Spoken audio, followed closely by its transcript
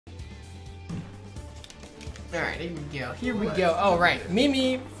Alright, here we go. Here we go. Oh, right.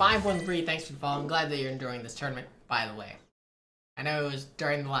 Mimi513, thanks for the follow. I'm glad that you're enjoying this tournament, by the way. I know it was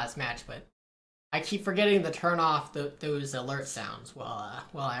during the last match, but I keep forgetting to turn off those alert sounds while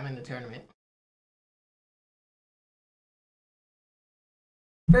I'm in the tournament.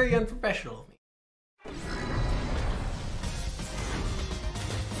 Very unprofessional of me.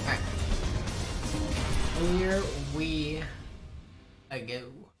 Alright. Here we go.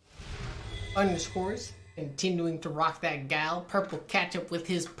 Underscores. Continuing to rock that Guile. Purplketchup with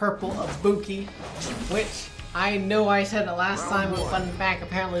his purple Ibuki. Which, I know I said it last time, but fun fact,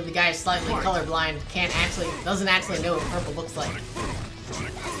 apparently the guy is slightly colorblind. Doesn't actually know what purple looks like.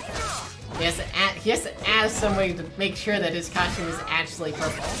 He has to ask somebody to make sure that his costume is actually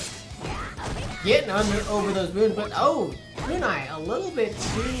purple. Getting over those moons, but oh, Kunai, a little bit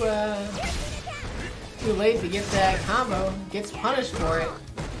too late to get that combo. Gets punished for it.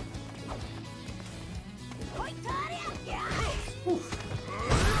 Oof.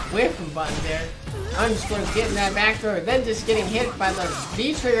 Whiff from button there. Underscore's getting that back throw, then just getting hit by the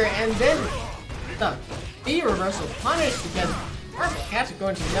B trigger, and then the B reversal punished because Purplketchup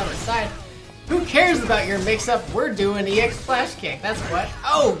going to the other side. Who cares about your mix-up? We're doing EX flash kick. That's what.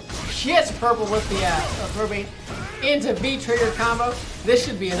 Oh shit! Purple with the throw bait into B trigger combo. This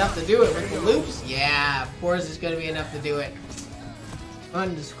should be enough to do it with the loops. Yeah, of course it's going to be enough to do it.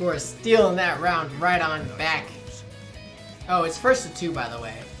 Underscore stealing that round right on back. Oh, it's first to 2, by the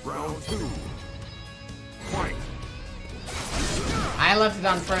way. Round 2. Fight. I left it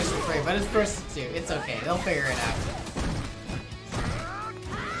on first to 3, but it's first to 2. It's okay. They'll figure it out.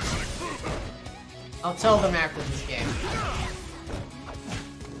 I'll tell them after this game.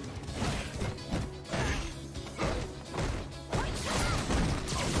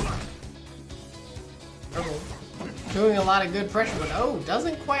 Purple doing a lot of good pressure, but oh,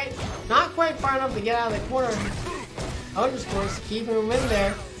 not quite far enough to get out of the corner. Underscores keeping him in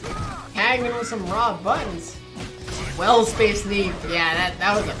there, tagging him with some raw buttons. Well spaced knee, yeah,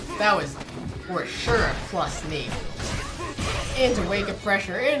 that was for sure a plus knee. Into wake of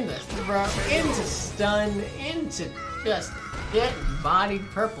pressure, into throw, into stun, into just getting bodied.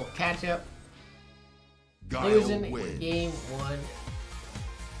 Purplketchup losing game 1.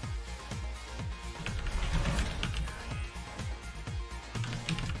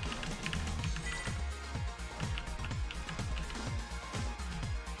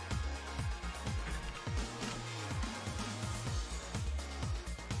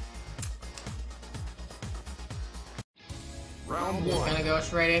 Round 1. He's gonna go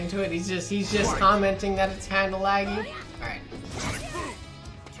straight into it. He's just commenting that it's kind of laggy. All right.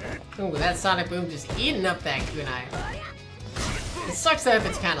 Ooh, that Sonic Boom just eating up that kunai. It sucks that if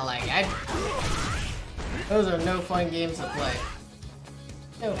it's kind of laggy. Those are no fun games to play.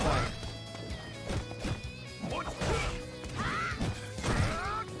 No fun.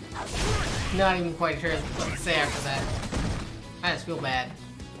 Not even quite sure what to say after that. I just feel bad.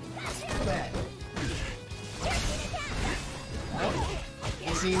 Feel bad. He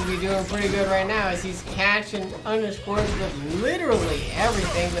seems to be doing pretty good right now as he's catching underscores with literally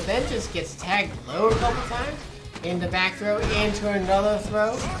everything, but then just gets tagged low a couple times. Into back throw, into another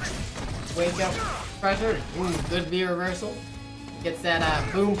throw. Wake up pressure. Ooh, good V reversal. Gets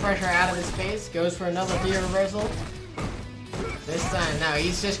that boom pressure out of his face. Goes for another V reversal. This time, no,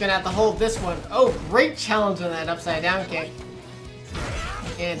 he's just gonna have to hold this one. Oh, great challenge on that upside down kick.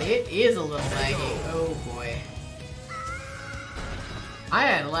 And it is a little laggy. Oh boy. I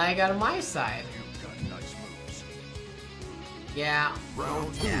had lag out of my side. Yeah.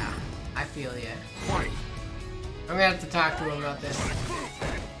 Yeah. I feel ya. I'm gonna have to talk to him about this.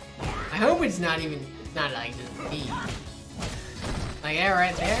 I hope it's not like just me. Like that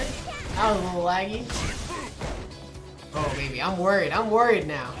right there? That was a little laggy. Oh baby, I'm worried. I'm worried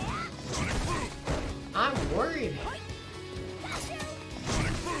now. I'm worried.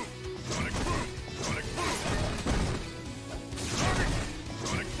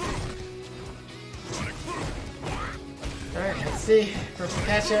 Alright, let's see.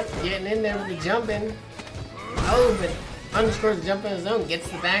 Purplketchup getting in there with the jumping. Oh, but underscores jump in his own.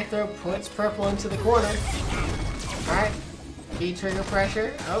 Gets the back throw, puts Purple into the corner. Alright. B trigger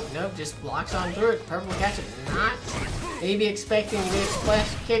pressure. Oh, nope, just blocks on through it. Purplketchup not maybe expecting a big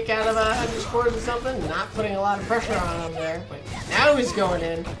splash kick out of underscores or something. Not putting a lot of pressure on him there. But now he's going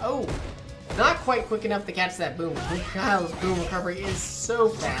in. Oh, not quite quick enough to catch that boom. Guile's boom recovery is so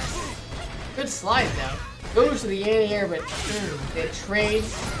fast. Good slide though. Goes to the anti-air, but it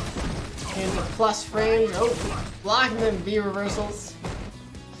trades into plus frames. Oh, blocking them V reversals.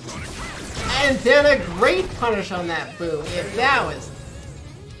 And then a great punish on that boom. If that was,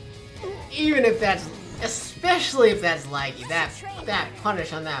 even if that's Especially if that's laggy. That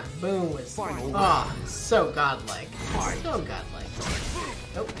punish on that boom was so godlike. So godlike.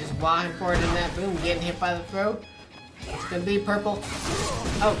 Nope, just walking forward in that boom, getting hit by the throw. It's gonna be purple.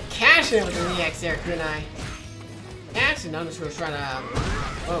 Oh, cashing it with an EX air kunai. Actually, notice we're trying to.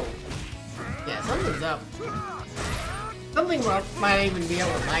 Whoa. Yeah, something's up. Something might even be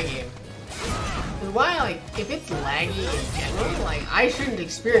up with my game. Because why, like, if it's laggy in general, like, I shouldn't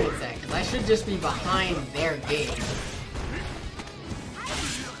experience that, because I should just be behind their game.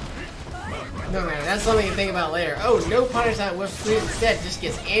 No matter, that's something to think about later. Oh, no punish that whip speed, instead just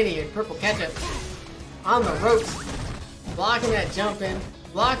gets Annie and Purplketchup on the ropes, blocking that jump in,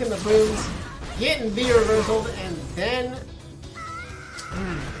 blocking the booms, getting V reversaled, and then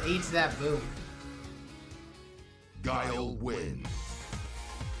eats that boom. Guile wins.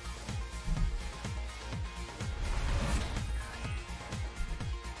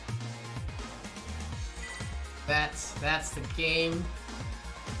 That's the game.